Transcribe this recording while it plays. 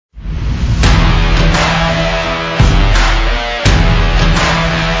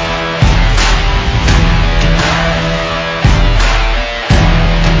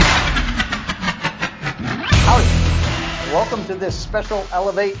this special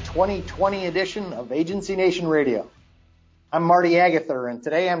Elevate 2020 edition of Agency Nation Radio. I'm Marty Agather, and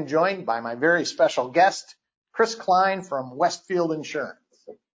today I'm joined by my very special guest, Chris Klein from Westfield Insurance.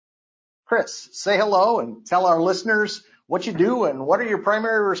 Chris, say hello and tell our listeners what you do and what are your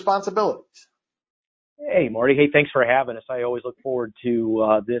primary responsibilities. Hey, Marty. Hey, thanks for having us. I always look forward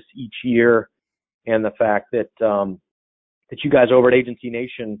to this each year, and the fact that that you guys over at Agency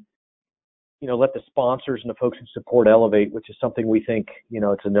Nation, let the sponsors and the folks who support Elevate, which is something we think,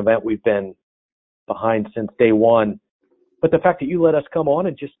 it's an event we've been behind since day one. But the fact that you let us come on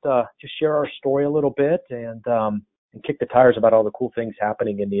and just share our story a little bit and kick the tires about all the cool things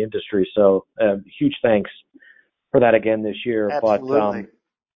happening in the industry. So huge thanks for that again this year. Absolutely.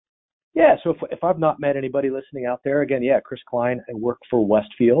 But so if I've not met anybody listening out there, again, Chris Klein, I work for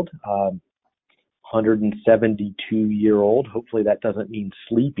Westfield, 172-year-old. Hopefully that doesn't mean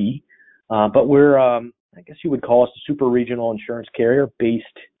sleepy. But we're, I guess you would call us a super regional insurance carrier based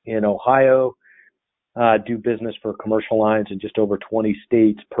in Ohio, do business for commercial lines in just over 20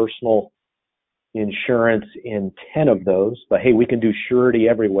 states, personal insurance in 10 of those. But hey, we can do surety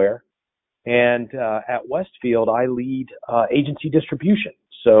everywhere. And at Westfield, I lead agency distribution.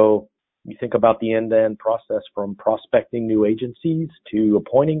 So you think about the end-to-end process from prospecting new agencies to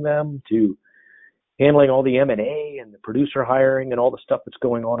appointing them to handling all the M&A and the producer hiring and all the stuff that's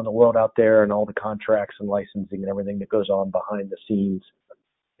going on in the world out there and all the contracts and licensing and everything that goes on behind the scenes.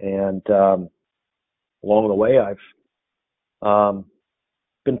 And along the way, I've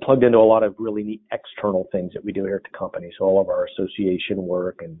been plugged into a lot of really neat external things that we do here at the company. So all of our association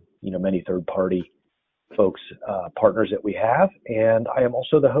work and, many third-party folks, partners that we have. And I am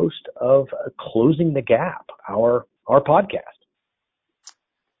also the host of Closing the Gap, our podcast.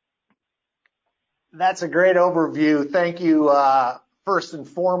 That's a great overview. Thank you, first and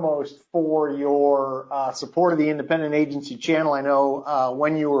foremost, for your support of the Independent Agency Channel. I know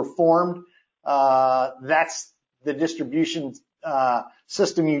when you were formed, that's the distribution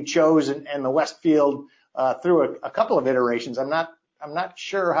system you chose, and the Westfield through a couple of iterations. I'm not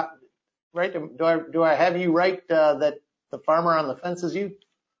sure how, right? Do I have you right that the farmer on the fence is you?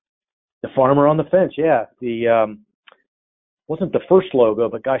 The farmer on the fence, yeah. The wasn't the first logo,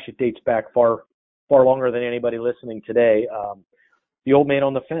 but gosh, it dates back far longer than anybody listening today. The old man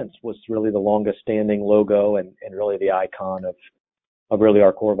on the fence was really the longest standing logo and really the icon of really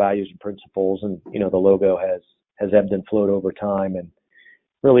our core values and principles. And, the logo has ebbed and flowed over time. And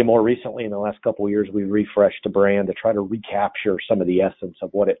really more recently in the last couple of years, we refreshed the brand to try to recapture some of the essence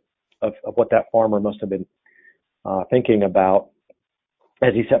of what that farmer must have been thinking about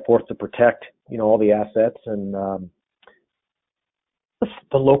as he set forth to protect, all the assets and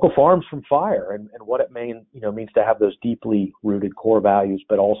the local farms from fire and what it means to have those deeply rooted core values,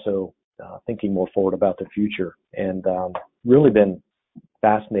 but also thinking more forward about the future. And really been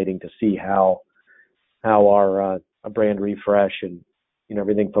fascinating to see how our brand refresh and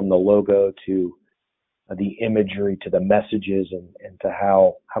everything from the logo to the imagery to the messages and to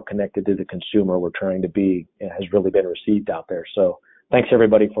how connected to the consumer we're trying to be has really been received out there. So thanks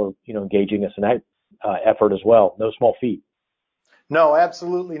everybody for engaging us in that effort as well. No small feat. No,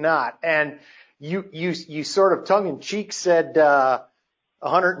 absolutely not. And you sort of tongue in cheek said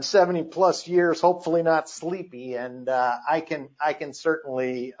 170 plus years, hopefully not sleepy. And I can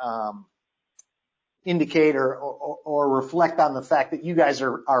certainly indicate or reflect on the fact that you guys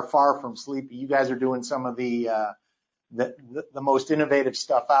are far from sleepy. You guys are doing some of the most innovative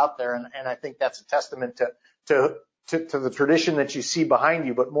stuff out there, and I think that's a testament to the tradition that you see behind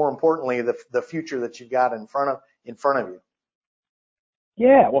you, but more importantly, the future that you've got in front of you.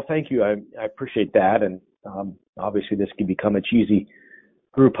 Yeah, well, thank you. I appreciate that. And obviously this could become a cheesy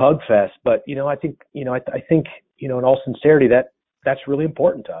group hug fest, but I think in all sincerity that's really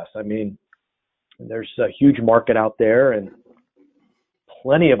important to us. I mean, there's a huge market out there and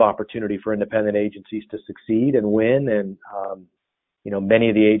plenty of opportunity for independent agencies to succeed and win. And many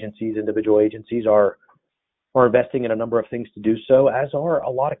of the agencies, individual agencies, are investing in a number of things to do so, as are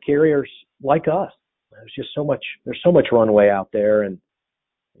a lot of carriers like us. There's so much runway out there, and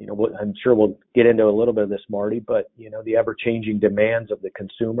I'm sure we'll get into a little bit of this, Marty, but, the ever-changing demands of the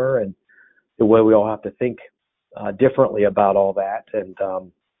consumer and the way we all have to think differently about all that. And,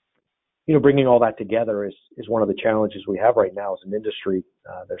 bringing all that together is one of the challenges we have right now as an industry.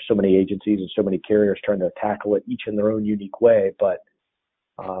 There's so many agencies and so many carriers trying to tackle it, each in their own unique way. But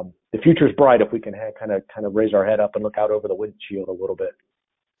the future is bright if we can kind of raise our head up and look out over the windshield a little bit.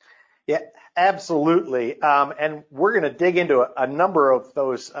 Yeah, absolutely. And we're going to dig into a number of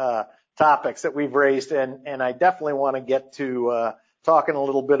those topics that we've raised, and I definitely want to get to talking a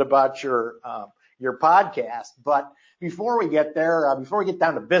little bit about your your podcast. But before we get there, before we get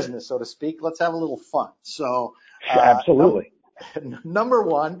down to business, so to speak, let's have a little fun. So, absolutely. Number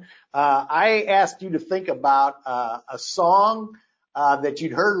one, I asked you to think about a song that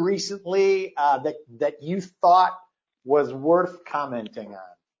you'd heard recently that you thought was worth commenting on.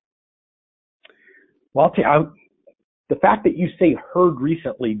 Well, I'll tell you, the fact that you say heard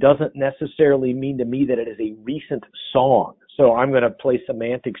recently doesn't necessarily mean to me that it is a recent song. So I'm going to play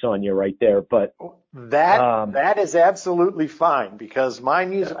semantics on you right there. But that is absolutely fine, because my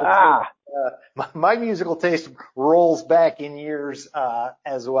musical taste rolls back in years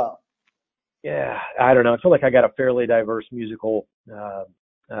as well. Yeah, I don't know. I feel like I got a fairly diverse musical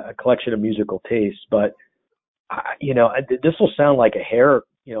a collection of musical tastes, but this will sound like a hair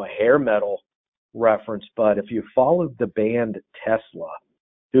metal reference, but if you followed the band Tesla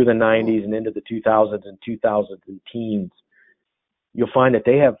through the 90s and into the 2000s and 2010s, you'll find that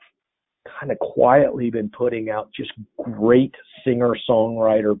they have kind of quietly been putting out just great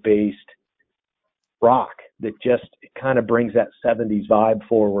singer-songwriter based rock that just kind of brings that 70s vibe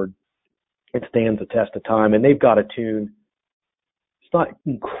forward. It stands the test of time, and they've got a tune. It's not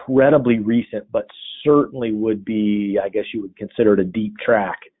incredibly recent, but certainly would be, I guess you would consider it a deep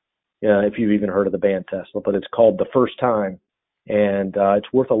track. If you've even heard of the band Tesla, but it's called The First Time, and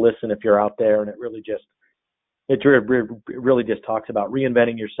it's worth a listen if you're out there. And it really just talks about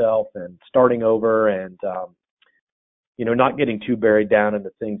reinventing yourself and starting over, and not getting too buried down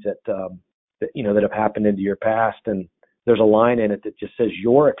into things that have happened into your past. And there's a line in it that just says,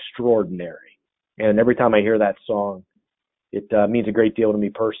 "You're extraordinary." And every time I hear that song, it means a great deal to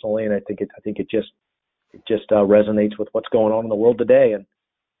me personally, and I think it just resonates with what's going on in the world today, and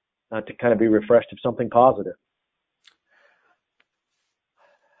to kind of be refreshed of something positive.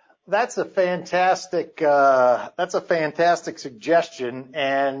 That's a fantastic suggestion,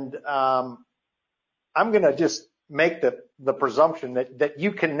 and I'm going to just make the presumption that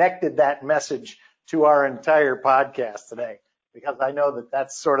you connected that message to our entire podcast today, because I know that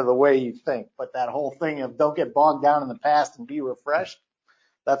that's sort of the way you think. But that whole thing of don't get bogged down in the past and be refreshed,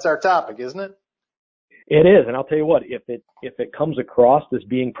 that's our topic, isn't it? It is, and I'll tell you what, if it comes across as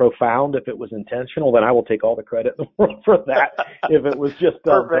being profound, if it was intentional, then I will take all the credit in the world for that. If it was just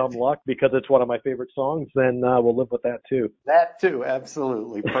dumb luck because it's one of my favorite songs, then we'll live with that too. That too,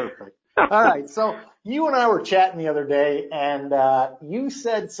 absolutely perfect. All right, so you and I were chatting the other day, and you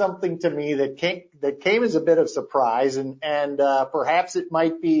said something to me that came as a bit of surprise, and perhaps it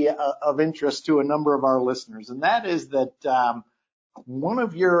might be of interest to a number of our listeners, and that is that one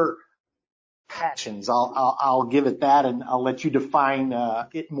of your passions, I'll give it that, and I'll let you define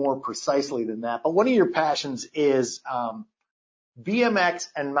it more precisely than that. But one of your passions is BMX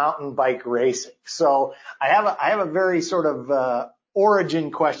and mountain bike racing. So I have a very sort of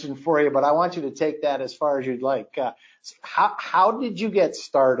origin question for you, but I want you to take that as far as you'd like. How did you get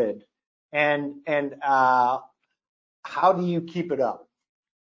started, and how do you keep it up?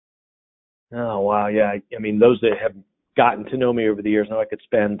 Oh wow, yeah. I mean, those that have gotten to know me over the years know I could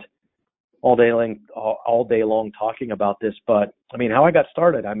spend all day long talking about this, but I mean, how I got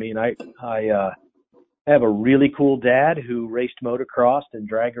started. I mean, I have a really cool dad who raced motocross and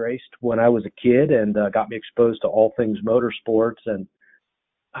drag raced when I was a kid, and got me exposed to all things motorsports. And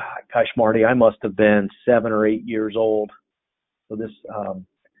gosh, Marty, I must have been 7 or 8 years old. So this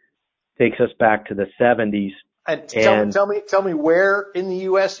takes us back to the 70s. And tell me where in the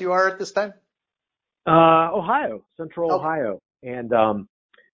U.S. you are at this time? Ohio, Central Ohio, and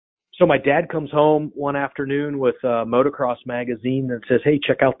so my dad comes home one afternoon with a motocross magazine that says, "Hey,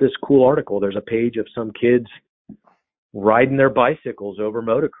 check out this cool article. There's a page of some kids riding their bicycles over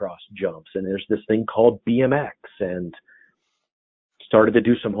motocross jumps, and there's this thing called BMX." And started to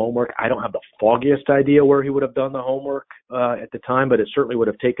do some homework. I don't have the foggiest idea where he would have done the homework at the time, but it certainly would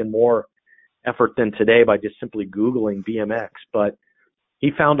have taken more effort than today by just simply Googling BMX. But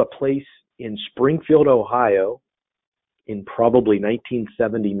he found a place in Springfield, Ohio, in probably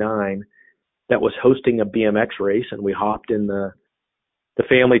 1979, that was hosting a BMX race, and we hopped in the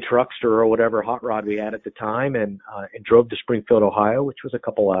family truckster or whatever hot rod we had at the time, and drove to Springfield, Ohio, which was a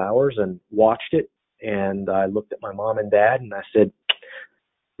couple of hours, and watched it. And I looked at my mom and dad, and I said,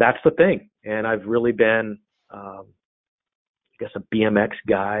 "That's the thing." And I've really been, I guess, a BMX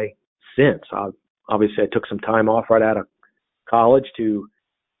guy since. Obviously, I took some time off right out of college to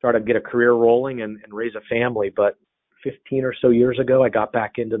try to get a career rolling and raise a family, but 15 or so years ago, I got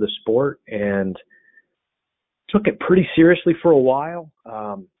back into the sport and took it pretty seriously for a while.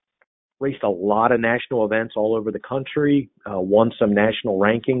 Raced a lot of national events all over the country, won some national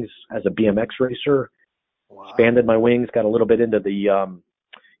rankings as a BMX racer, expanded my wings, got a little bit into the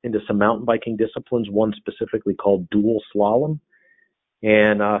into some mountain biking disciplines, one specifically called dual slalom.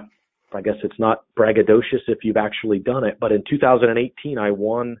 And I guess it's not braggadocious if you've actually done it, but in 2018, I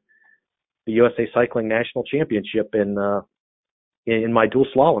won the USA Cycling National Championship in my dual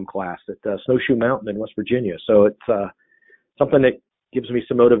slalom class at Snowshoe Mountain in West Virginia. So it's something that gives me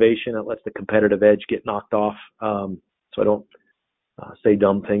some motivation. It lets the competitive edge get knocked off, so I don't say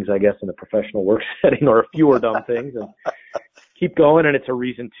dumb things, I guess, in a professional work setting, or fewer dumb things, and keep going. And it's a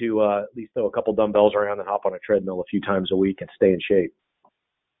reason to at least throw a couple dumbbells around and hop on a treadmill a few times a week and stay in shape.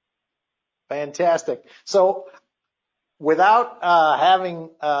 Fantastic. So without having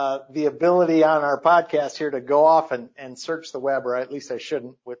the ability on our podcast here to go off and search the web, or at least I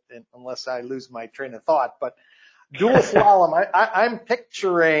shouldn't unless I lose my train of thought, but dual slalom, I'm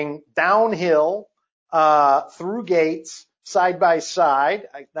picturing downhill through gates, side by side.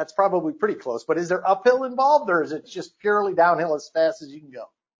 That's probably pretty close, but is there uphill involved, or is it just purely downhill as fast as you can go?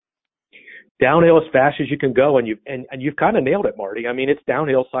 Downhill as fast as you can go, and you've kind of nailed it, Marty. I mean, it's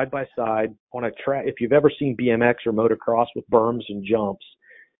downhill side by side on a track. If you've ever seen BMX or motocross with berms and jumps,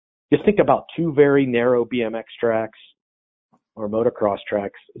 just think about two very narrow BMX tracks or motocross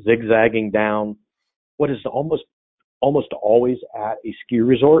tracks zigzagging down what is almost always at a ski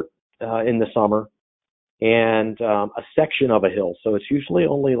resort in the summer, and a section of a hill. So it's usually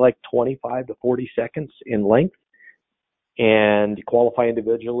only like 25 to 40 seconds in length. And you qualify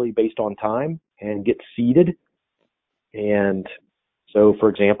individually based on time and get seeded. And so, for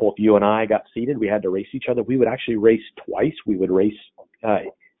example, if you and I got seeded, we had to race each other. We would actually race twice. We would race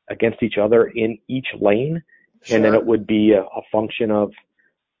against each other in each lane. Sure. And then it would be a function of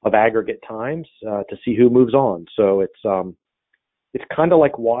aggregate times to see who moves on. So it's kind of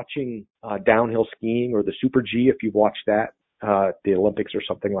like watching downhill skiing or the Super G, if you've watched that, the Olympics or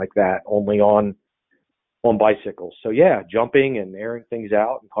something like that, only on bicycles. So yeah, jumping and airing things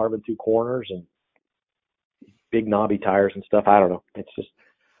out and carving through corners and big knobby tires and stuff. I don't know. It's just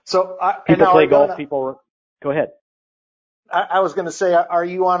people play golf. Go ahead. I was going to say, are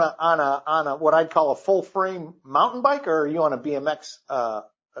you on a what I'd call a full frame mountain bike, or are you on a BMX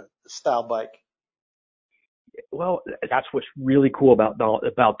style bike? Well, that's what's really cool about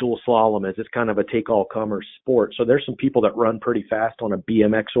dual slalom is it's kind of a take all comers sport. So there's some people that run pretty fast on a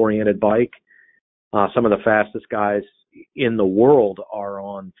BMX oriented bike. Some of the fastest guys in the world are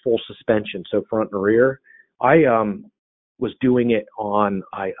on full suspension, so front and rear. I was doing it on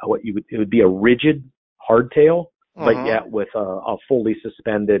it would be a rigid hardtail, but yet with a fully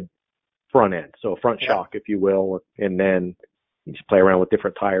suspended front end, so a front shock, if you will, and then you just play around with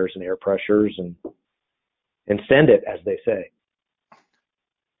different tires and air pressures and send it, as they say.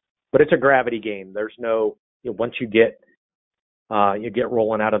 But it's a gravity game. There's no once you get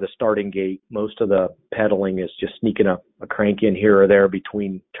rolling out of the starting gate, most of the pedaling is just sneaking a crank in here or there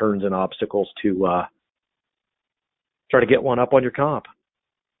between turns and obstacles to try to get one up on your comp.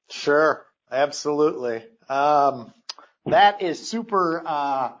 Sure, absolutely. That is super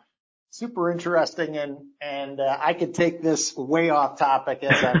interesting, and I could take this way off topic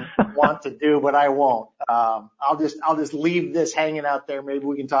as I want to do, but I won't. I'll just leave this hanging out there. Maybe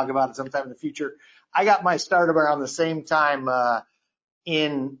we can talk about it sometime in the future. I got my start around the same time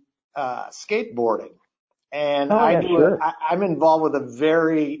in skateboarding, and I'm involved with a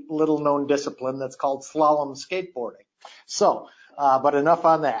very little known discipline that's called slalom skateboarding. So, but enough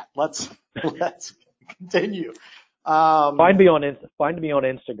on that. Let's continue. Find me on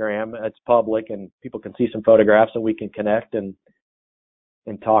Instagram. It's public, and people can see some photographs, and we can connect and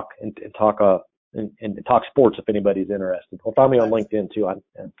talk sports if anybody's interested. Or find me on LinkedIn too. I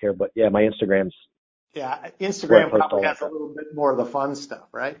don't care, but yeah, my Instagram's. Yeah, Instagram probably has a little bit more of the fun stuff,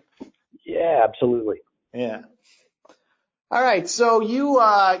 right? Yeah, absolutely. Yeah. All right. So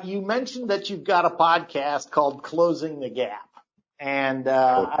you mentioned that you've got a podcast called Closing the Gap, and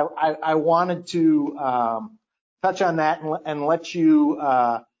I wanted to touch on that and let you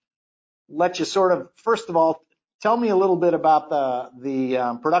sort of, first of all, tell me a little bit about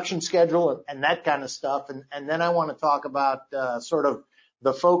the production schedule and that kind of stuff, and then I want to talk about sort of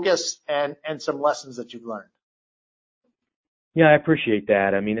the focus and some lessons that you've learned. Yeah, I appreciate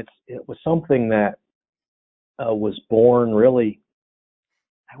that. I mean, it was something that was born really,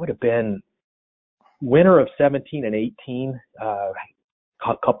 I would have been winter of 17 and 18. A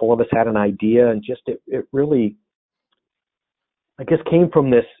couple of us had an idea, and just it really, I guess, came from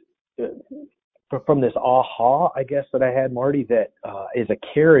this aha, I guess, that I had, Marty, that is a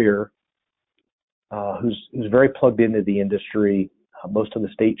carrier who's very plugged into the industry. Most of the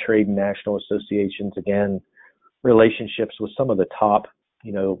state trade and national associations, again, relationships with some of the top,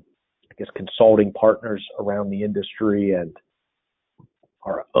 I guess, consulting partners around the industry, and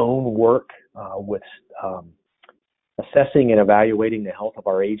our own work with assessing and evaluating the health of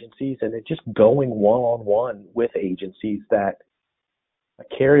our agencies, and it just going one-on-one with agencies that a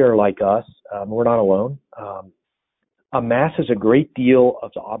carrier like us, we're not alone, amasses a great deal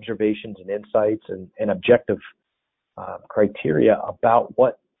of observations and insights and objective criteria about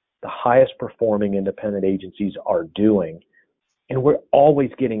what the highest performing independent agencies are doing. And we're always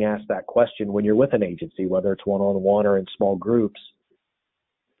getting asked that question when you're with an agency, whether it's one-on-one or in small groups.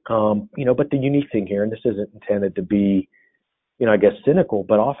 But the unique thing here, and this isn't intended to be, I guess cynical,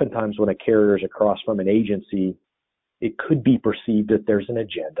 but oftentimes when a carrier is across from an agency, it could be perceived that there's an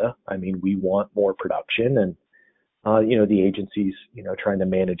agenda. I mean, we want more production, and the agency's, trying to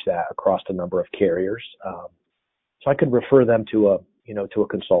manage that across a number of carriers. So I could refer them to a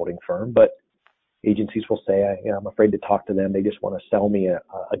consulting firm, but agencies will say, I'm afraid to talk to them. They just want to sell me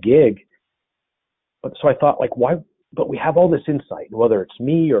a gig. But so I thought, why? But we have all this insight, whether it's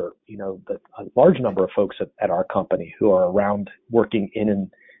me or, a large number of folks at our company who are around working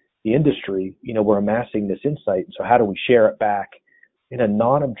in the industry, we're amassing this insight. So how do we share it back in a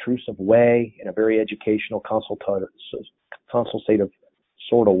non-obtrusive way, in a very educational, consultative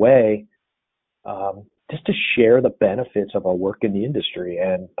sort of way, just to share the benefits of our work in the industry?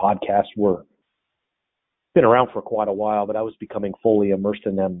 And podcasts were been around for quite a while, but I was becoming fully immersed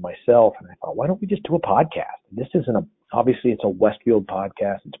in them myself. And I thought, why don't we just do a podcast? This isn't obviously it's a Westfield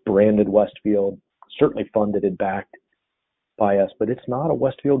podcast. It's branded Westfield, certainly funded and backed by us, but it's not a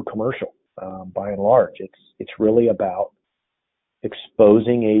Westfield commercial, by and large. It's really about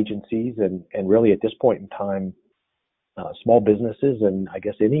exposing agencies and really at this point in time, small businesses and I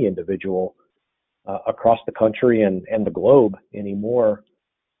guess any individual across the country and the globe anymore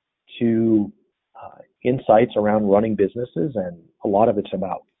to insights around running businesses. And a lot of it's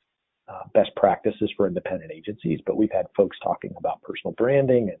about best practices for independent agencies, but we've had folks talking about personal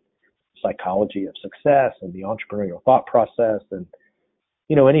branding and psychology of success and the entrepreneurial thought process and,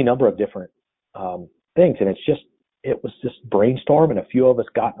 any number of different things. And it was just brainstorm, and a few of us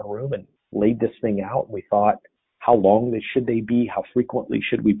got in a room and laid this thing out. And we thought, how long should they be? How frequently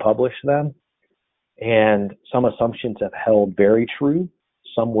should we publish them? And some assumptions have held very true.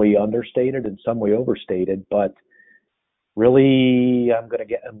 Some we understated and some we overstated, but really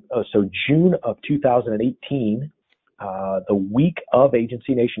so June of 2018, the week of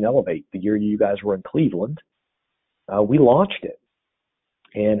Agency Nation Elevate, the year you guys were in Cleveland, we launched it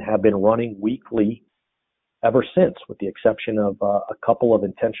and have been running weekly ever since, with the exception of a couple of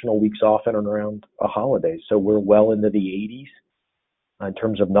intentional weeks off and around a holiday. So we're well into the 80s in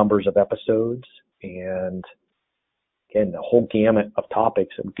terms of numbers of episodes, and again, the whole gamut of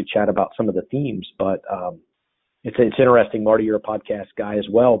topics, and we could chat about some of the themes, but it's interesting. Marty, you're a podcast guy as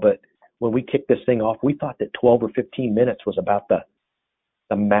well, but when we kicked this thing off, we thought that 12 or 15 minutes was about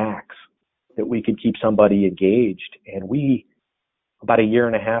the max that we could keep somebody engaged. And we, about a year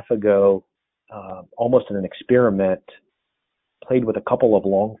and a half ago, almost in an experiment, played with a couple of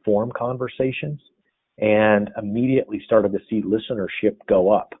long form conversations and immediately started to see listenership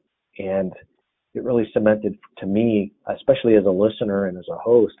go up. And it really cemented to me, especially as a listener and as a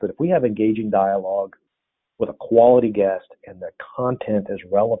host, that if we have engaging dialogue with a quality guest and the content is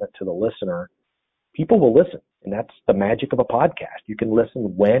relevant to the listener, people will listen. And that's the magic of a podcast. You can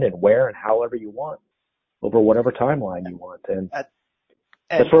listen when and where and however you want over whatever timeline you want. And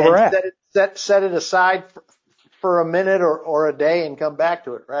that's where we're at. Set it aside for a minute or a day and come back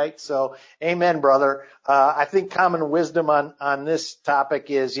to it, right? So, amen, brother. I think common wisdom on this topic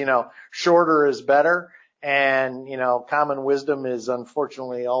is, shorter is better. And, common wisdom is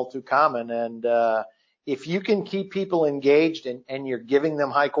unfortunately all too common. And, if you can keep people engaged and you're giving them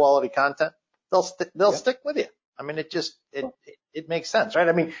high quality content, they'll stick with you. I mean, it makes sense, right?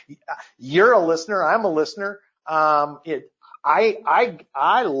 I mean, you're a listener. I'm a listener. I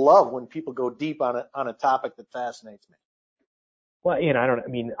love when people go deep on a topic that fascinates me. Well,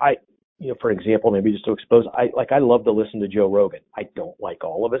 for example, maybe just to expose, I love to listen to Joe Rogan. I don't like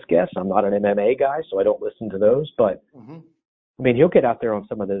all of his guests. I'm not an MMA guy, so I don't listen to those, but I mean, he'll get out there on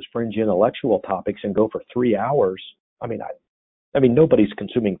some of those fringe intellectual topics and go for 3 hours. I mean, nobody's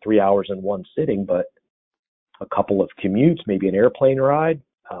consuming 3 hours in one sitting, but a couple of commutes, maybe an airplane ride,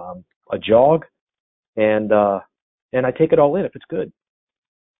 a jog, and I take it all in if it's good.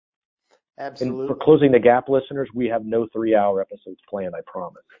 Absolutely. And for Closing the Gap listeners, we have no 3-hour episodes planned, I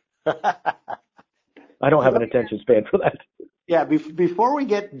promise. I don't have an attention span for that. Yeah, before we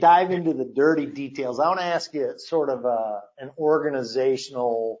dive into the dirty details, I want to ask you sort of an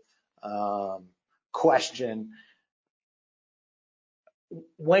organizational question.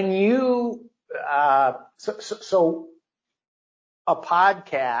 When you so a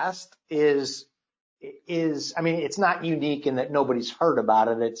podcast is, I mean, it's not unique in that nobody's heard about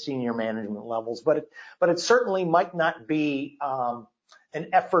it at senior management levels, but it certainly might not be, an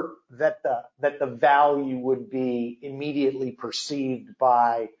effort that the value would be immediately perceived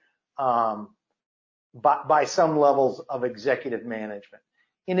by some levels of executive management.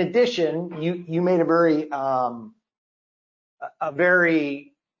 In addition, you made a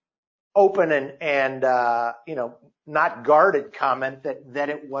very open and not guarded comment that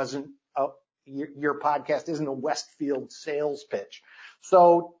it wasn't your podcast isn't a Westfield sales pitch.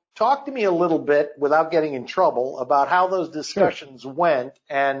 So talk to me a little bit without getting in trouble about how those discussions went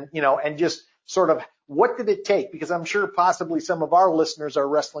and just sort of what did it take? Because I'm sure possibly some of our listeners are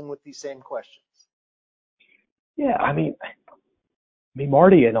wrestling with these same questions. Yeah, I mean,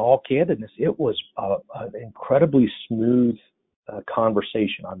 Marty, in all candidness, it was an incredibly smooth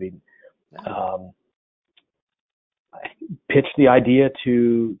conversation. I mean, I pitched the idea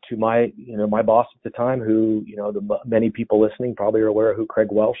to my boss at the time, who, many people listening probably are aware of who Craig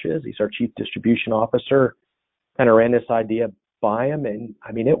Welsh is. He's our chief distribution officer. Kind of ran this idea by him. And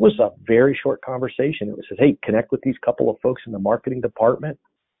I mean, it was a very short conversation. It was said, hey, connect with these couple of folks in the marketing department,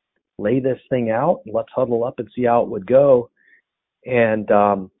 lay this thing out, and let's huddle up and see how it would go. And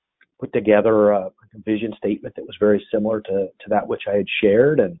put together a vision statement that was very similar to that which I had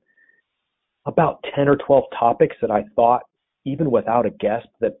shared, and about 10 or 12 topics that I thought, even without a guest,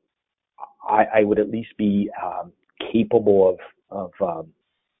 that I would at least be capable of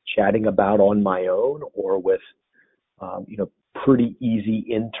chatting about on my own, or with pretty easy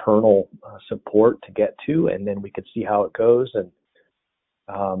internal support to get to, and then we could see how it goes. And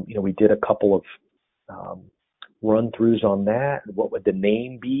we did a couple of run-throughs on that. What would the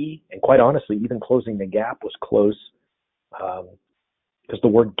name be? And quite honestly, even Closing the Gap was close, because the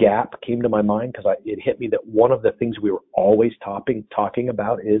word gap came to my mind, because it hit me that one of the things we were always talking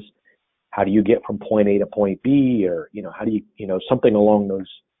about is, how do you get from point A to point B, or how do you something along those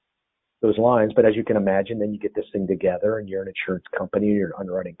lines. But as you can imagine, then you get this thing together, and you're an insurance company, you're an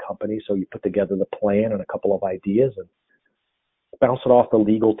underwriting company, so you put together the plan and a couple of ideas and bounce it off the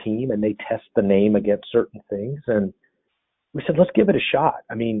legal team, and they test the name against certain things. And we said, let's give it a shot.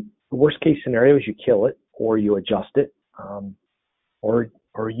 I mean, the worst case scenario is you kill it, or you adjust it, or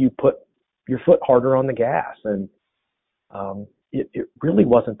you put your foot harder on the gas. And it really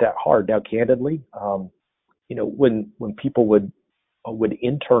wasn't that hard. Now, candidly, when people would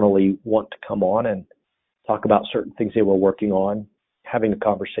internally want to come on and talk about certain things they were working on, having a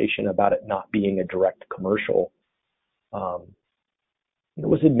conversation about it not being a direct commercial, it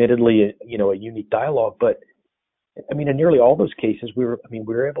was admittedly a unique dialogue. But I mean, in nearly all those cases, we were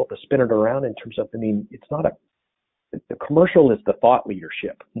able to spin it around in terms of, it's not the commercial is the thought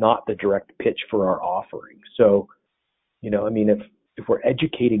leadership, not the direct pitch for our offering. So, if we're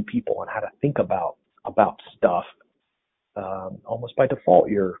educating people on how to think about stuff, almost by default,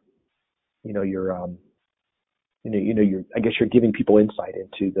 you're giving people insight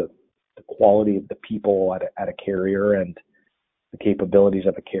into the quality of the people at a carrier and the capabilities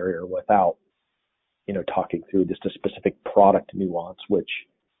of a carrier, without talking through just a specific product nuance, which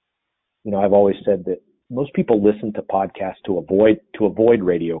I've always said that most people listen to podcasts to avoid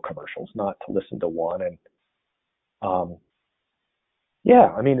radio commercials, not to listen to one. And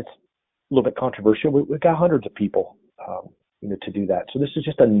it's a little bit controversial. We've got hundreds of people to do that. So this is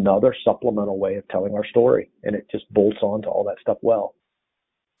just another supplemental way of telling our story, and it just bolts on to all that stuff well.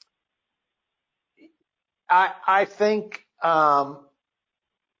 I think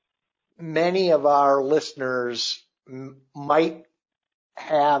many of our listeners might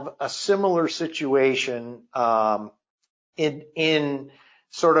have a similar situation in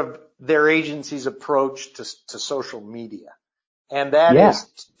sort of their agency's approach to social media. And that is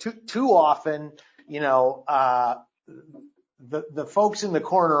too often, the folks in the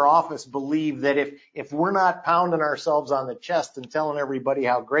corner office believe that if we're not pounding ourselves on the chest and telling everybody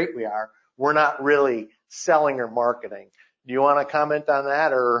how great we are, we're not really selling or marketing. Do you want to comment on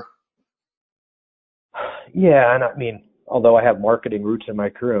that, or? Yeah, and although I have marketing roots in my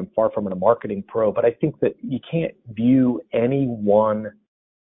career, I'm far from a marketing pro, but I think that you can't view any one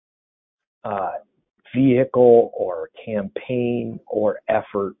vehicle or campaign or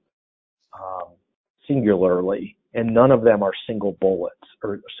effort singularly, and none of them are single bullets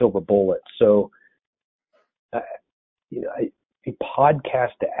or silver bullets. So, a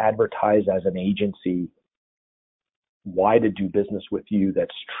podcast to advertise as an agency, why to do business with you,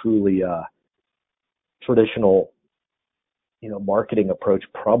 that's truly a traditional marketing approach,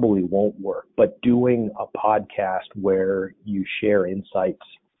 probably won't work. But doing a podcast where you share insights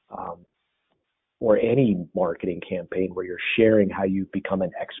or any marketing campaign where you're sharing how you've become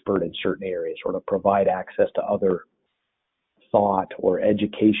an expert in certain areas or to provide access to other thought or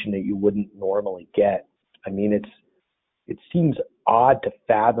education that you wouldn't normally get. I mean, it seems odd to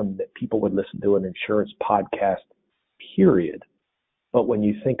fathom that people would listen to an insurance podcast, period. But when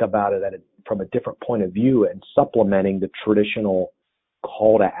you think about it from a different point of view and supplementing the traditional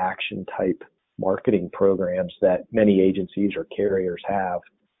call to action type marketing programs that many agencies or carriers have,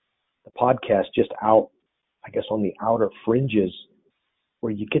 the podcast just out, I guess, on the outer fringes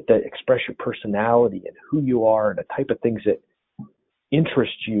where you get to express your personality and who you are and the type of things that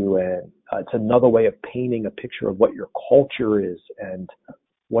interest you. And it's another way of painting a picture of what your culture is and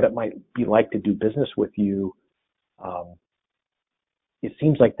what it might be like to do business with you. It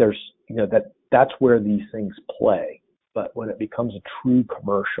seems like there's, that's where these things play. But when it becomes a true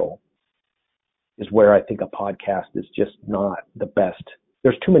commercial is where I think a podcast is just not the best.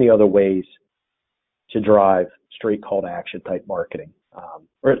 There's too many other ways to drive straight call to action type marketing,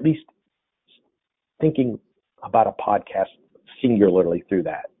 or at least thinking about a podcast singularly through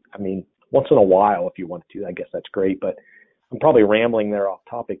that. I mean, once in a while, if you want to, I guess that's great, but I'm probably rambling there off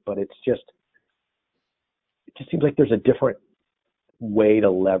topic, but it just seems like there's a different way to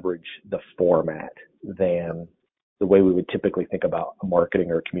leverage the format than the way we would typically think about a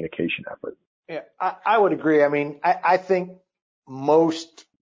marketing or a communication effort. Yeah, I would agree. I mean, I think most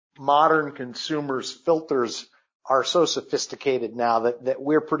modern consumers' filters are so sophisticated now that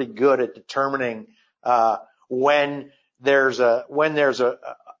we're pretty good at determining when there's a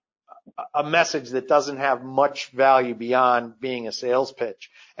message that doesn't have much value beyond being a sales pitch.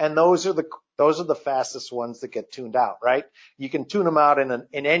 And those are the fastest ones that get tuned out, right? You can tune them out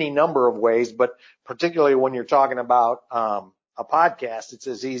in any number of ways, but particularly when you're talking about a podcast, it's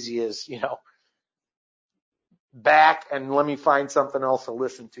as easy as, back and let me find something else to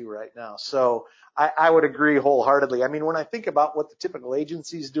listen to right now. So I would agree wholeheartedly. I mean, when I think about what the typical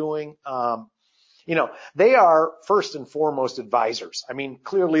agency is doing, they are first and foremost advisors. I mean,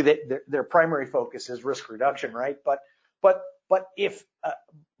 clearly their primary focus is risk reduction, right? But if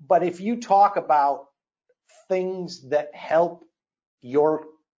you talk about things that help your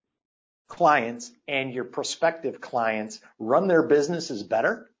clients and your prospective clients run their businesses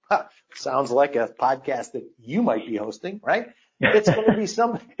better, sounds like a podcast that you might be hosting, right? It's going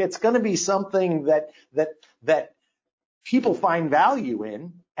to be something that people find value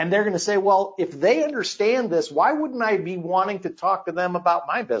in, and they're going to say, well, if they understand this, why wouldn't I be wanting to talk to them about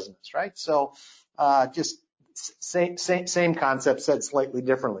my business, right? So, just same concept said slightly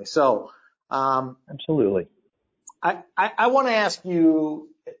differently. So, absolutely. I want to ask you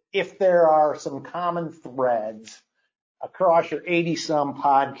if there are some common threads across your 80-some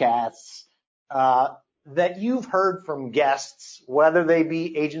podcasts that you've heard from guests, whether they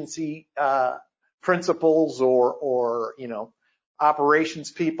be agency principals or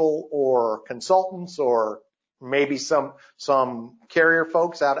operations people or consultants or maybe some carrier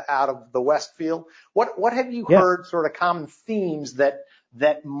folks out of the West field. What have you heard sort of common themes that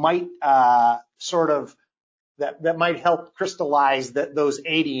might that might help crystallize those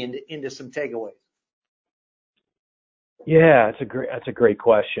 80 into some takeaways? Yeah, that's a great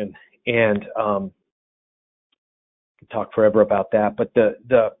question, and could talk forever about that. But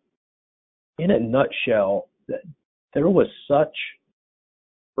the in a nutshell, there was such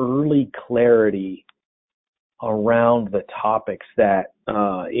early clarity around the topics that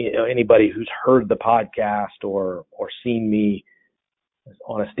anybody who's heard the podcast or seen me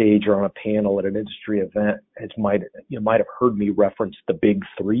on a stage or on a panel at an industry event might have heard me reference the big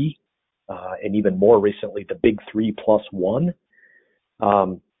three. And even more recently, the big 3+1.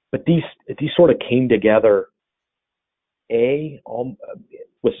 But these sort of came together,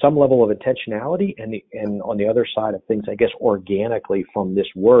 with some level of intentionality, and on the other side of things, I guess, organically from this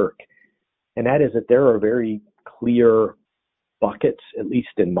work. And that is that there are very clear buckets, at least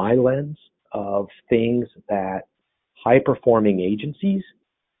in my lens, of things that high-performing agencies,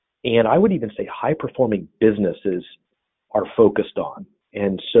 and I would even say high-performing businesses, are focused on.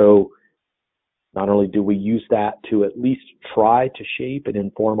 And so not only do we use that to at least try to shape and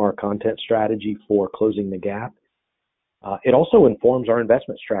inform our content strategy for closing the gap, it also informs our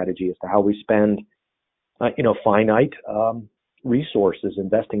investment strategy as to how we spend, finite resources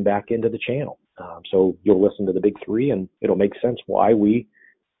investing back into the channel. So you'll listen to the big three, and it'll make sense why we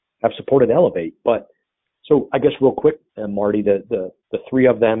have supported Elevate. But so I guess real quick, Marty, the three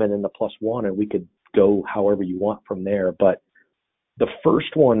of them and then the +1, and we could go however you want from there. But the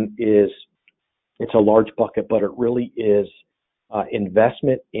first one is, it's a large bucket, but it really is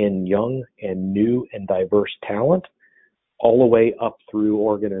investment in young and new and diverse talent, all the way up through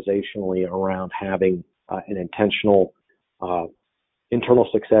organizationally around having an intentional internal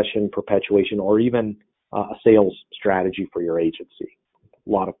succession, perpetuation, or even a sales strategy for your agency.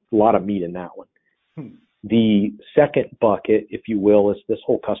 A lot of meat in that one. The second bucket, if you will, is this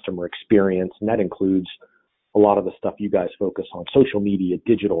whole customer experience, and that includes a lot of the stuff you guys focus on: social media,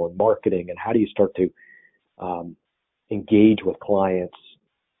 digital, and marketing, and how do you start to engage with clients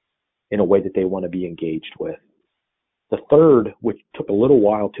in a way that they want to be engaged with. The third, which took a little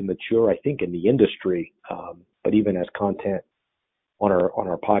while to mature, I think, in the industry, but even as content on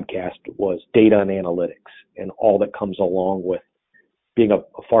our podcast, was data and analytics, and all that comes along with being a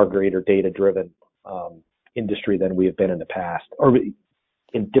far greater data-driven industry than we have been in the past, or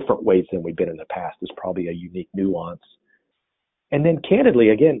in different ways than we've been in the past, is probably a unique nuance. And then, candidly,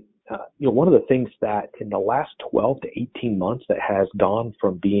 again, one of the things that in the last 12 to 18 months that has gone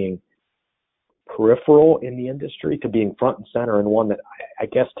from being peripheral in the industry to being front and center, and one that I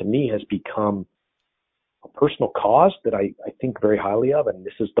guess to me has become a personal cause that I think very highly of, and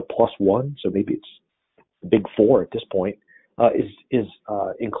this is the plus one, so maybe it's the big four at this point, is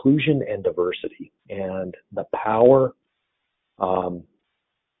inclusion and diversity, and the power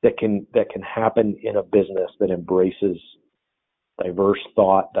that can happen in a business that embraces diverse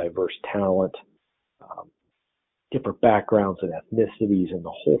thought, diverse talent, different backgrounds and ethnicities, and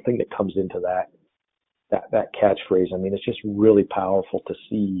the whole thing that comes into that catchphrase. I mean, it's just really powerful to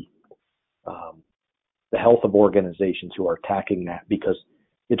see the health of organizations who are attacking that, because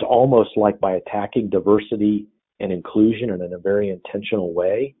it's almost like by attacking diversity and inclusion and in a very intentional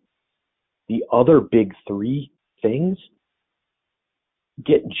way, the other big three things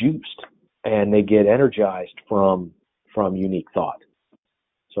get juiced and they get energized from unique thought.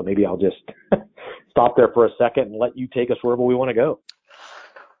 So maybe I'll just stop there for a second and let you take us wherever we want to go.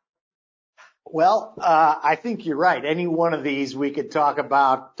 Well, I think you're right. Any one of these we could talk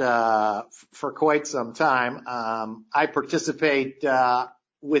about for quite some time. I participate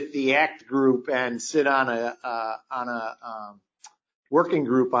with the ACT group and sit on a working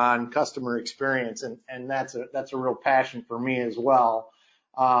group on customer experience, and that's a real passion for me as well.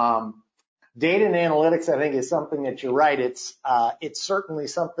 Data and analytics, I think, is something that you're right. It's certainly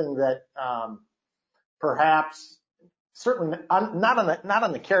something that perhaps. Certainly not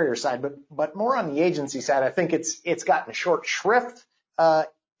on the carrier side, but more on the agency side. I think it's gotten short shrift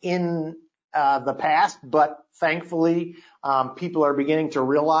in the past, but thankfully people are beginning to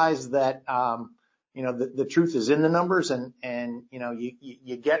realize that the truth is in the numbers, and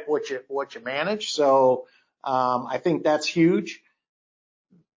you get what you manage. So I think that's huge.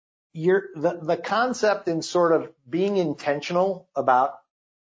 The concept in sort of being intentional about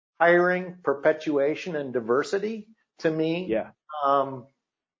hiring, perpetuation, and diversity, to me,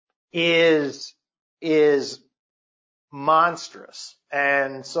 is monstrous.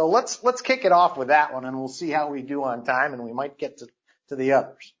 And so let's kick it off with that one, and we'll see how we do on time, and we might get to the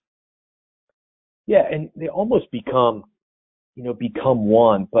others. Yeah, and they almost become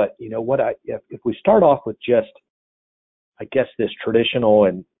one. But if we start off with just, I guess, this traditional,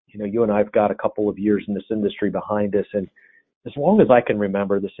 and you and I've got a couple of years in this industry behind us, and as long as I can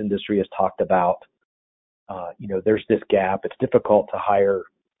remember, this industry has talked about there's this gap. It's difficult to hire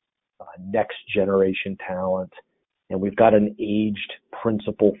next generation talent, and we've got an aged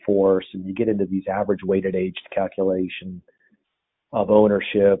principal force, and you get into these average weighted age calculation of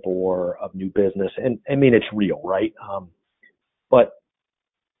ownership or of new business, and I mean, it's real, right? But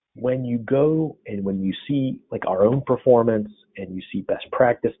when you go and when you see like our own performance and you see best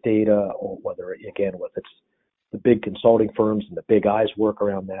practice data, or whether it's the big consulting firms and the big eyes work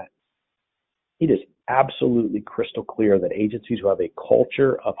around that, it is absolutely crystal clear that agencies who have a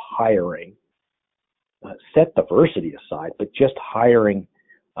culture of hiring, set diversity aside, but just hiring,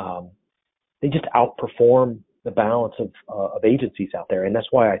 they just outperform the balance of agencies out there. And that's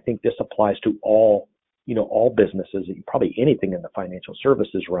why I think this applies to all businesses, probably anything in the financial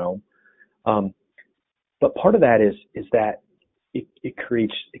services realm. But part of that is that it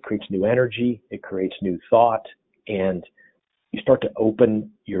creates new energy, it creates new thought, and you start to open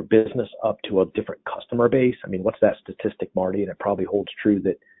your business up to a different customer base. I mean, what's that statistic, Marty? And it probably holds true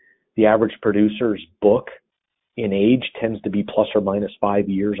that the average producer's book in age tends to be plus or minus 5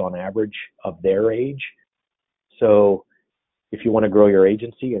 years on average of their age. So if you want to grow your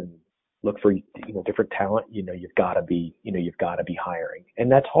agency and look for different talent, you've got to be hiring, and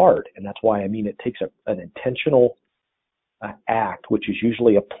that's hard. And that's why, I mean, it takes an intentional act, which is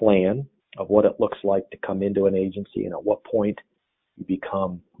usually a plan of what it looks like to come into an agency, and at what point you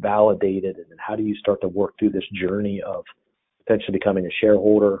become validated, and then how do you start to work through this journey of potentially becoming a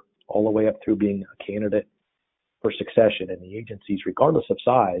shareholder all the way up through being a candidate. for succession. And the agencies, regardless of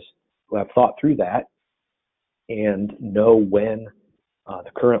size, who have thought through that and know when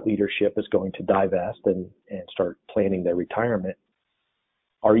the current leadership is going to divest and start planning their retirement,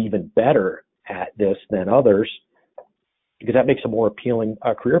 are even better at this than others, because that makes a more appealing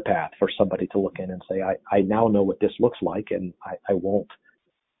career path for somebody to look in and say, I now know what this looks like, and I won't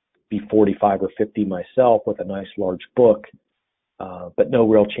be 45 or 50 myself with a nice large book, but no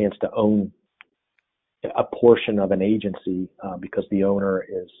real chance to own a portion of an agency because the owner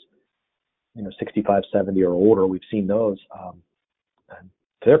is 65, 70 or older. We've seen those. And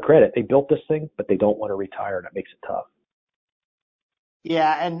to their credit, they built this thing, but they don't want to retire, and it makes it tough.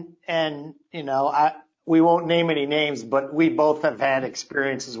 Yeah, and we won't name any names, but we both have had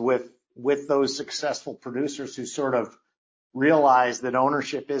experiences with those successful producers who sort of realize that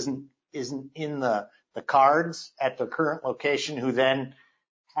ownership isn't in the cards at the current location, who then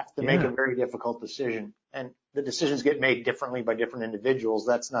have to make a very difficult decision. And the decisions get made differently by different individuals.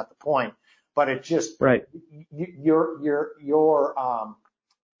 That's not the point. But it's just right. Your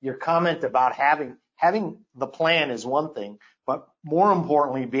comment about having the plan is one thing, but more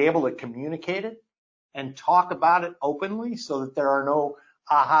importantly, be able to communicate it and talk about it openly so that there are no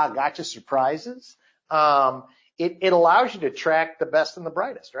gotcha surprises. It allows you to track the best and the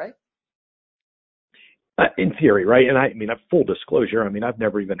brightest, right? In theory, right? And I mean, full disclosure, I mean, I've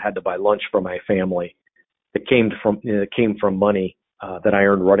never even had to buy lunch for my family that came from money that I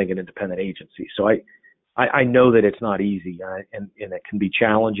earned running an independent agency. So I know that it's not easy, and it can be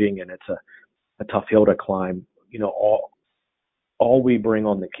challenging, and it's a tough hill to climb. All we bring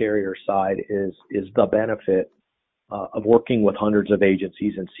on the carrier side is the benefit of working with hundreds of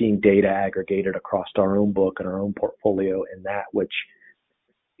agencies and seeing data aggregated across our own book and our own portfolio, and that which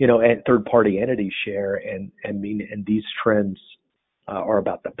and third-party entities share, and these trends are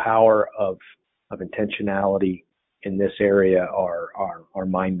about the power of intentionality in this area are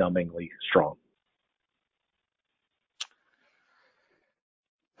mind-numbingly strong.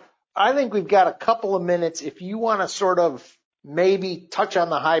 I think we've got a couple of minutes. If you want to sort of maybe touch on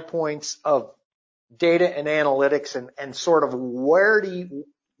the high points of data and analytics and sort of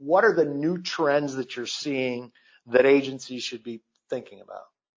what are the new trends that you're seeing that agencies should be thinking about?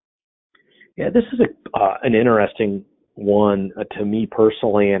 Yeah, this is an interesting one to me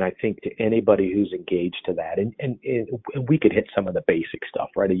personally, and I think to anybody who's engaged to that. And we could hit some of the basic stuff,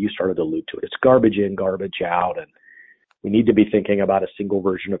 right? You started to allude to it. It's garbage in, garbage out, and we need to be thinking about a single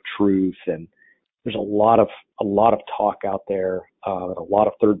version of truth. And there's a lot of talk out there, and a lot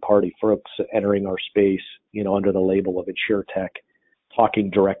of third-party folks entering our space, under the label of InsurTech, talking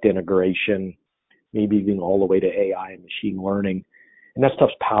direct integration, maybe even all the way to AI and machine learning. And that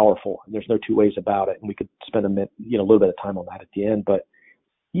stuff's powerful. And there's no two ways about it. And we could spend a little bit of time on that at the end. But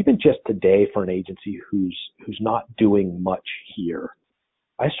even just today, for an agency who's not doing much here,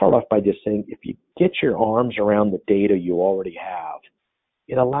 I start off by just saying, if you get your arms around the data you already have,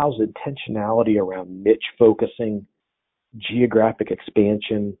 it allows intentionality around niche focusing, geographic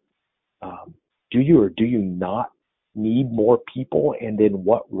expansion. Do you or do you not need more people, and in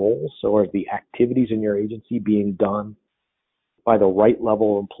what roles? So are the activities in your agency being done by the right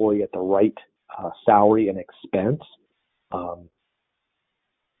level of employee at the right salary and expense?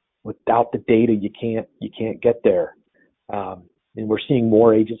 Without the data, you can't get there. And we're seeing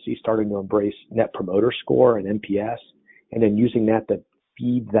more agencies starting to embrace Net Promoter Score and NPS, and then using that to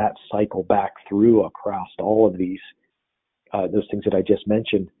feed that cycle back through across all of these those things that I just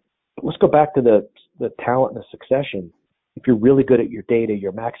mentioned. But let's go back to the talent and the succession. If you're really good at your data,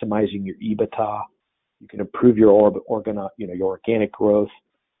 you're maximizing your EBITDA. You can improve your your organic growth.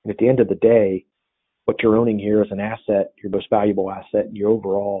 And at the end of the day, what you're owning here is an asset, your most valuable asset, and you're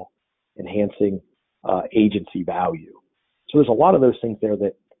overall enhancing agency value. So there's a lot of those things there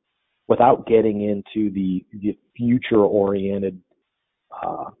that, without getting into the future-oriented,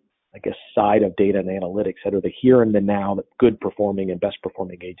 side of data and analytics, that are the here and the now that good performing and best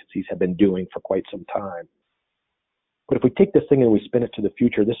performing agencies have been doing for quite some time. But if we take this thing and we spin it to the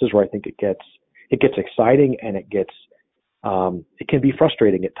future, this is where I think it gets exciting, and it can be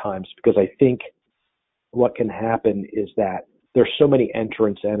frustrating at times, because I think what can happen is that there's so many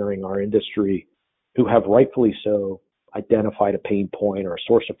entrants entering our industry who have, rightfully so, identified a pain point or a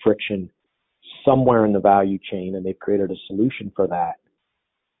source of friction somewhere in the value chain, and they've created a solution for that.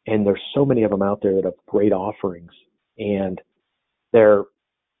 And there's so many of them out there that have great offerings, and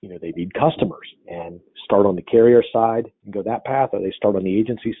they need customers, and start on the carrier side and go that path, or they start on the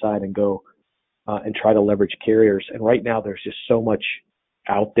agency side and go and try to leverage carriers. And right now there's just so much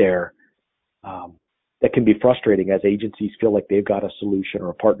out there that can be frustrating, as agencies feel like they've got a solution or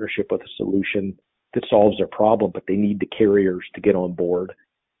a partnership with a solution, that solves their problem, but they need the carriers to get on board.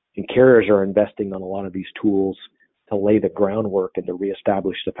 And carriers are investing on a lot of these tools to lay the groundwork and to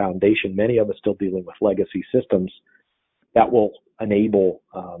reestablish the foundation. Many of us still dealing with legacy systems that will enable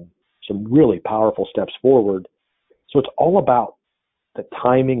some really powerful steps forward. So it's all about the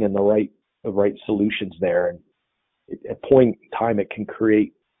timing and the right solutions there. And at a point in time, it can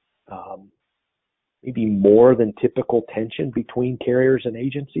create maybe more than typical tension between carriers and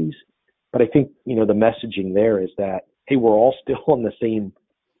agencies. But I think, the messaging there is that, hey, we're all still on the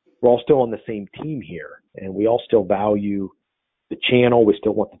same team here, and we all still value the channel. We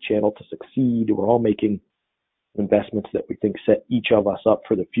still want the channel to succeed. We're all making investments that we think set each of us up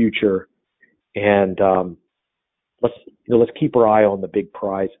for the future. And let's keep our eye on the big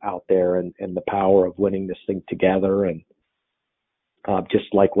prize out there and the power of winning this thing together. And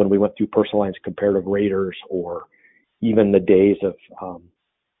just like when we went through personal lines comparative raters, or even the days of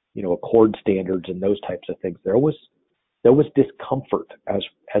accord standards and those types of things, there was discomfort as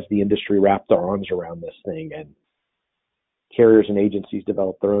the industry wrapped their arms around this thing, and carriers and agencies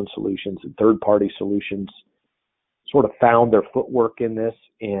developed their own solutions, and third-party solutions sort of found their footwork in this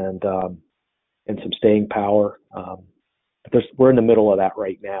and some staying power. But we're in the middle of that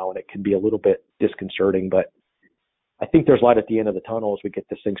right now, and it can be a little bit disconcerting, but I think there's light at the end of the tunnel as we get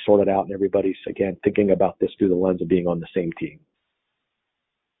this thing sorted out and everybody's, again, thinking about this through the lens of being on the same team.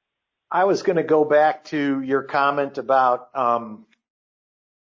 I was going to go back to your comment about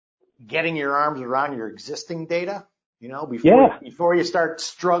getting your arms around your existing data, before you start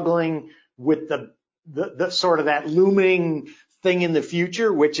struggling with the sort of that looming thing in the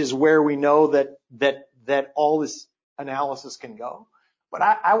future, which is where we know that all this analysis can go. But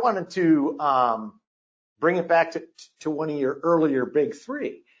I wanted to bring it back to one of your earlier big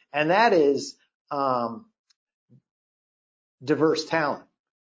three, and that is diverse talent.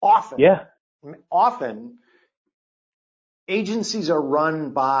 Often agencies are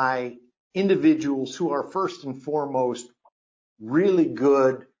run by individuals who are first and foremost really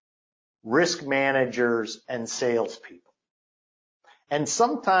good risk managers and salespeople. And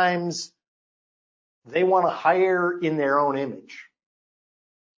sometimes they want to hire in their own image,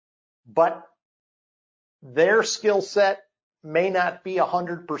 but their skill set may not be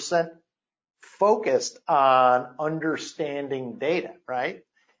 100% focused on understanding data, right?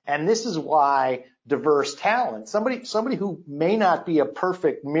 And this is why diverse talent, somebody who may not be a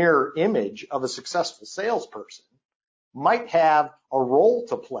perfect mirror image of a successful salesperson, might have a role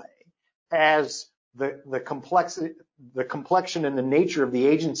to play as the complexion and the nature of the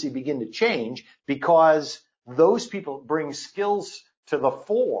agency begin to change, because those people bring skills to the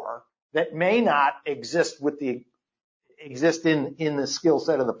fore that may not exist in the skill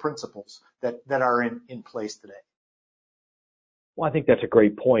set of the principles that are in place today. Well, I think that's a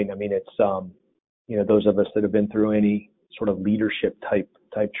great point. I mean, it's those of us that have been through any sort of leadership type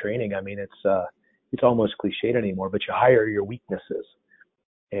training. I mean, it's almost cliched anymore, but you hire your weaknesses,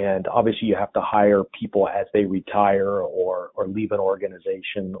 and obviously you have to hire people as they retire or leave an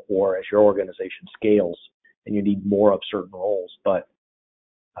organization, or as your organization scales and you need more of certain roles. But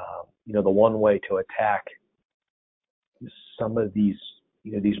the one way to attack some of these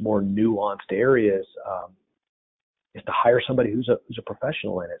more nuanced areas is to hire somebody who's a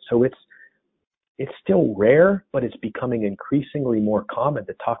professional in it. So it's still rare, but it's becoming increasingly more common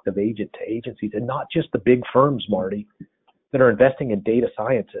to talk to agencies, and not just the big firms, Marty, that are investing in data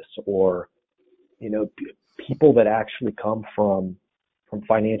scientists or people that actually come from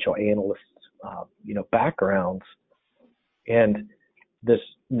financial analysts backgrounds. And this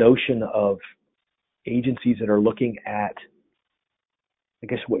notion of agencies that are looking at, I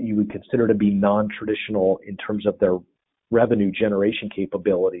guess, what you would consider to be non-traditional in terms of their revenue generation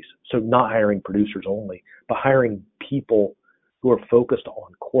capabilities. So not hiring producers only, but hiring people who are focused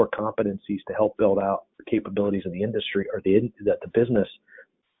on core competencies to help build out the capabilities of the industry or the business.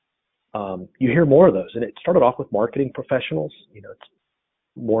 You hear more of those. And it started off with marketing professionals. It's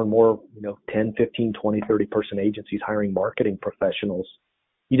more and more, 10, 15, 20, 30 person agencies hiring marketing professionals.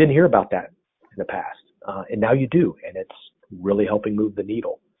 You didn't hear about that in the past. And now you do. And it's really helping move the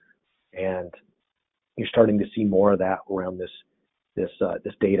needle. And you're starting to see more of that around this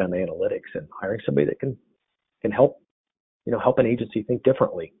data and analytics, and hiring somebody that can help an agency think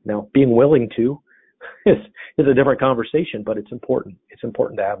differently. Now, being willing to is a different conversation, but it's important. It's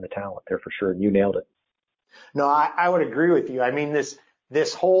important to have the talent there for sure. And you nailed it. No, I would agree with you. I mean,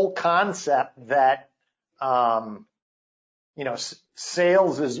 this whole concept that,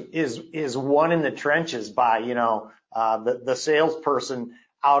 sales is won in the trenches by, the salesperson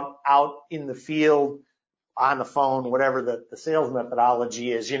out in the field, on the phone, whatever the sales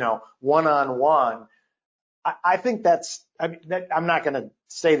methodology is, one-on-one. I think I'm not going to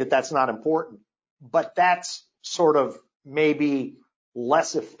say that that's not important, but that's sort of maybe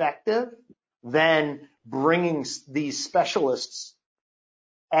less effective than bringing these specialists,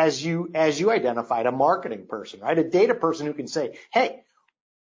 as you identified, a marketing person, right? A data person who can say, hey,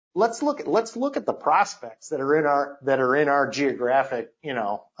 let's look at the prospects that are in our geographic,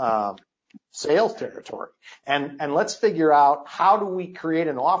 sales territory, and let's figure out how do we create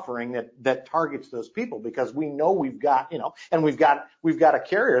an offering that targets those people, because we know we've got a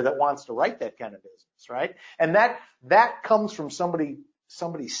carrier that wants to write that kind of business, right? And that comes from somebody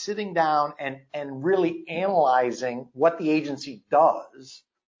sitting down and really analyzing what the agency does,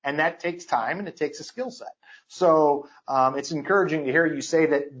 and that takes time and it takes a skill set. So it's encouraging to hear you say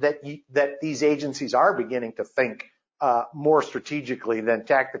that these agencies are beginning to think more strategically than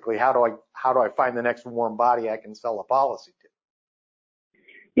tactically. How do I find the next warm body I can sell a policy to?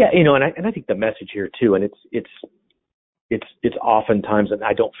 Yeah, and I think the message here too, and it's oftentimes, and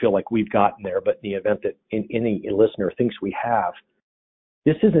I don't feel like we've gotten there, but in the event that any listener thinks we have,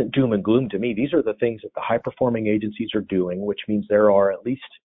 this isn't doom and gloom to me. These are the things that the high performing agencies are doing, which means there are at least,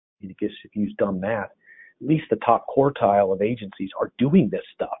 I guess if you've done math, at least the top quartile of agencies are doing this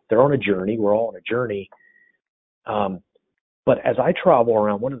stuff. They're on a journey. We're all on a journey. But as I travel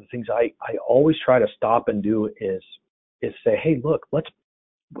around, one of the things I always try to stop and do is say, hey, look,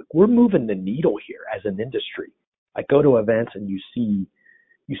 we're moving the needle here as an industry. I go to events and you see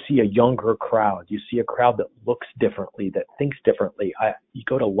a younger crowd. You see a crowd that looks differently, that thinks differently. You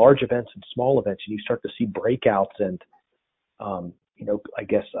go to large events and small events and you start to see breakouts and,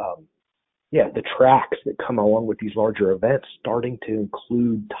 the tracks that come along with these larger events starting to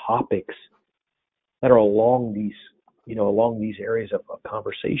include topics that are along these areas of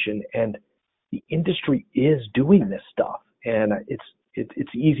conversation. And the industry is doing this stuff. And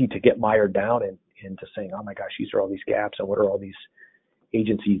it's easy to get mired down into saying, oh my gosh, these are all these gaps and what are all these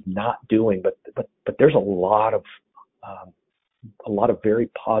agencies not doing? But there's a lot of very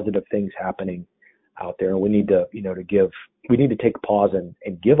positive things happening out there. And we need to, we need to take pause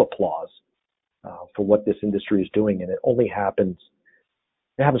and give applause for what this industry is doing. And it happens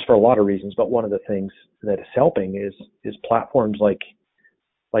for a lot of reasons, but one of the things that is helping is platforms like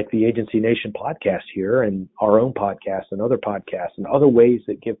the Agency Nation podcast here and our own podcast and other podcasts and other ways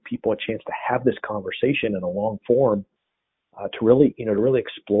that give people a chance to have this conversation in a long form to really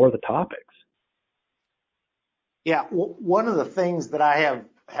explore the topics. Yeah. One of the things that I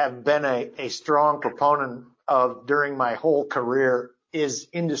have been a strong proponent of during my whole career is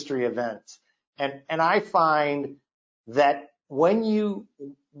industry events. And I find that when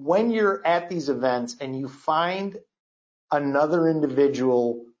you're at these events and you find another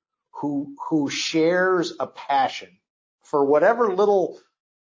individual who shares a passion for whatever little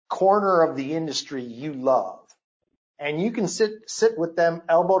corner of the industry you love, and you can sit with them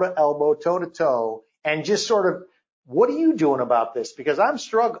elbow to elbow, toe to toe, and just sort of, what are you doing about this? Because I'm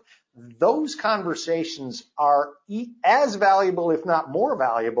struggling. Those conversations are as valuable, if not more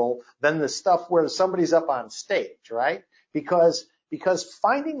valuable, than the stuff where somebody's up on stage, right? Because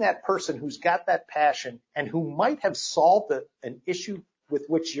finding that person who's got that passion and who might have solved an issue with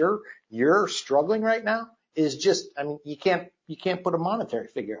which you're struggling right now is just, you can't put a monetary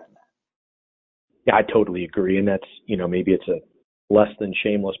figure on that. Yeah, I totally agree. And that's, maybe it's a less than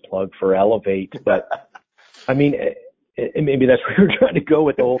shameless plug for Elevate, but maybe that's where you're trying to go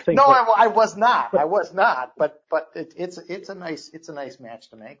with the whole thing. No, I was not. But it's a nice match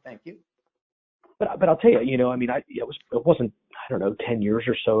to make. Thank you. But I'll tell you, it wasn't, 10 years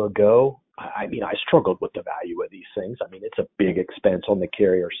or so ago. I struggled with the value of these things. It's a big expense on the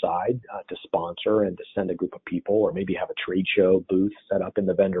carrier side to sponsor and to send a group of people, or maybe have a trade show booth set up in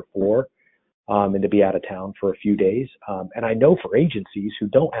the vendor floor, and to be out of town for a few days. And I know for agencies who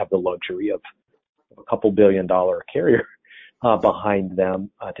don't have the luxury of a couple $1 billion carrier behind them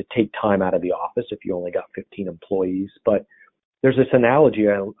to take time out of the office if you only got 15 employees. But there's this analogy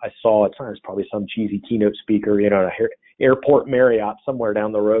I saw. It's probably some cheesy keynote speaker, at an airport Marriott somewhere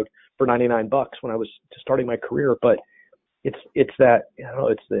down the road for $99 when I was starting my career. But it's that,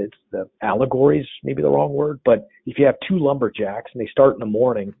 it's the allegories, maybe the wrong word. But if you have two lumberjacks and they start in the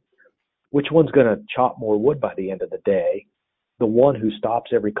morning, which one's going to chop more wood by the end of the day? The one who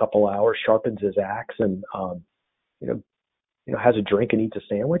stops every couple hours, sharpens his axe, and has a drink and eats a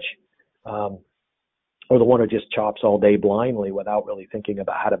sandwich, or the one who just chops all day blindly without really thinking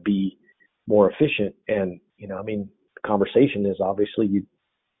about how to be more efficient. And the conversation is obviously you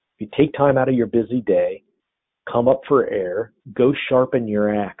take time out of your busy day, come up for air, go sharpen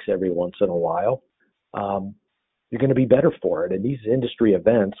your axe every once in a while, you're going to be better for it. And these industry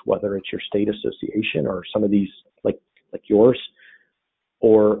events, whether it's your state association or some of these like yours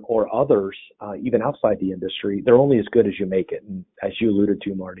or others, even outside the industry, they're only as good as you make it. And as you alluded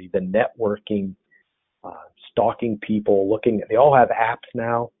to, Marty, the networking, stalking people, they all have apps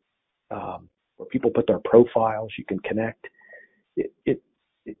now where people put their profiles, you can connect.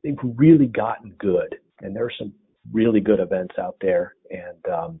 They've really gotten good. And there are some really good events out there.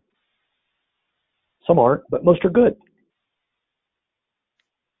 And some aren't, but most are good.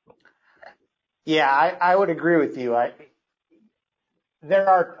 Yeah, I would agree with you.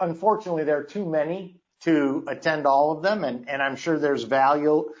 Unfortunately, there are too many to attend all of them, and I'm sure there's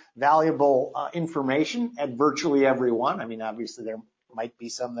valuable information at virtually every one. I mean, obviously there might be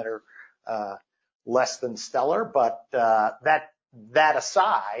some that are less than stellar, but that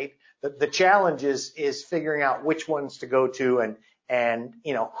aside, the challenge is figuring out which ones to go to and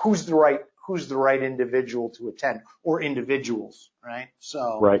who's the right individual to attend, or individuals, right?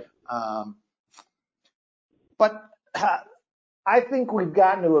 So right. But I think we've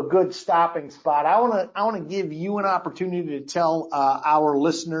gotten to a good stopping spot. I want to give you an opportunity to tell our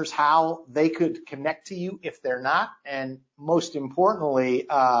listeners how they could connect to you if they're not, and most importantly,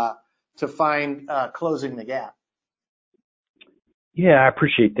 to find Closing the Gap. Yeah, I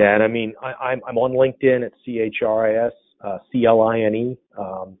appreciate that. I mean, I'm on LinkedIn at CHRIS CLINE.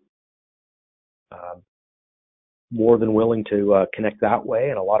 More than willing to connect that way,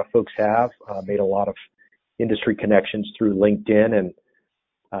 and a lot of folks have made a lot of industry connections through LinkedIn, and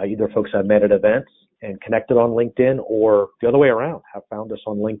either folks I've met at events and connected on LinkedIn, or the other way around, have found us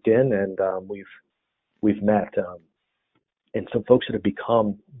on LinkedIn and we've met, and some folks that have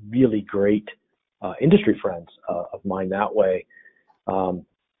become really great industry friends of mine that way.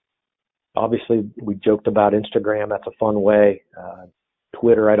 Obviously, we joked about Instagram. That's a fun way.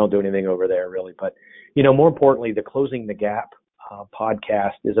 Twitter, I don't do anything over there really, but more importantly, the Closing the Gap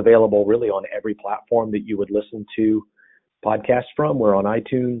podcast is available really on every platform that you would listen to podcasts from. We're on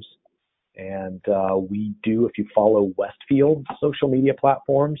iTunes, and we do, if you follow Westfield social media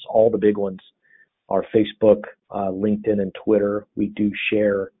platforms, all the big ones are Facebook, LinkedIn, and Twitter. We do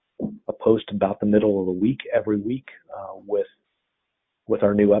share a post about the middle of the week every week with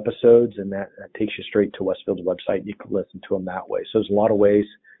our new episodes, and that takes you straight to Westfield's website. You can listen to them that way. So there's a lot of ways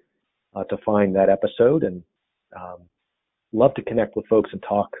to find that episode, and love to connect with folks and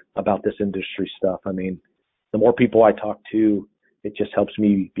talk about this industry stuff. I mean, the more people I talk to, it just helps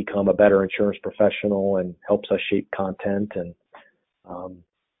me become a better insurance professional and helps us shape content. And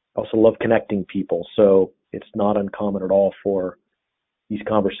also love connecting people. So it's not uncommon at all for these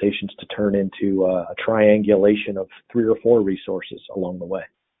conversations to turn into a triangulation of 3 or 4 resources along the way.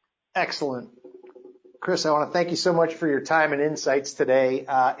 Excellent. Chris, I want to thank you so much for your time and insights today.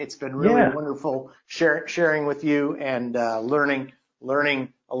 It's been really wonderful sharing with you and learning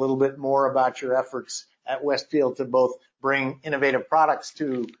a little bit more about your efforts at Westfield to both bring innovative products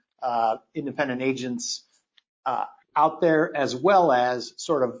to independent agents out there, as well as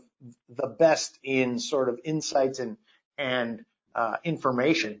sort of the best in sort of insights and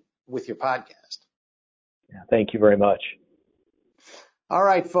information with your podcast. Yeah, thank you very much. All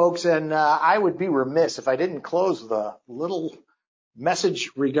right, folks, and I would be remiss if I didn't close with a little message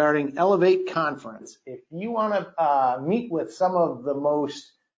regarding Elevate Conference. If you want to meet with some of the most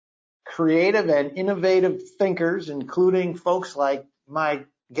creative and innovative thinkers, including folks like my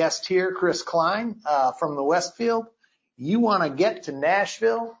guest here, Chris Klein from the Westfield, you want to get to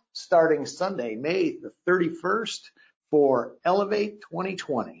Nashville starting Sunday, May the 31st for Elevate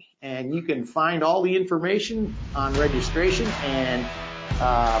 2020. And you can find all the information on registration and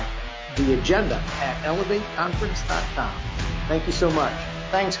the agenda at elevateconference.com. Thank you so much.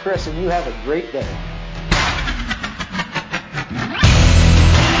 Thanks, Chris, and you have a great day.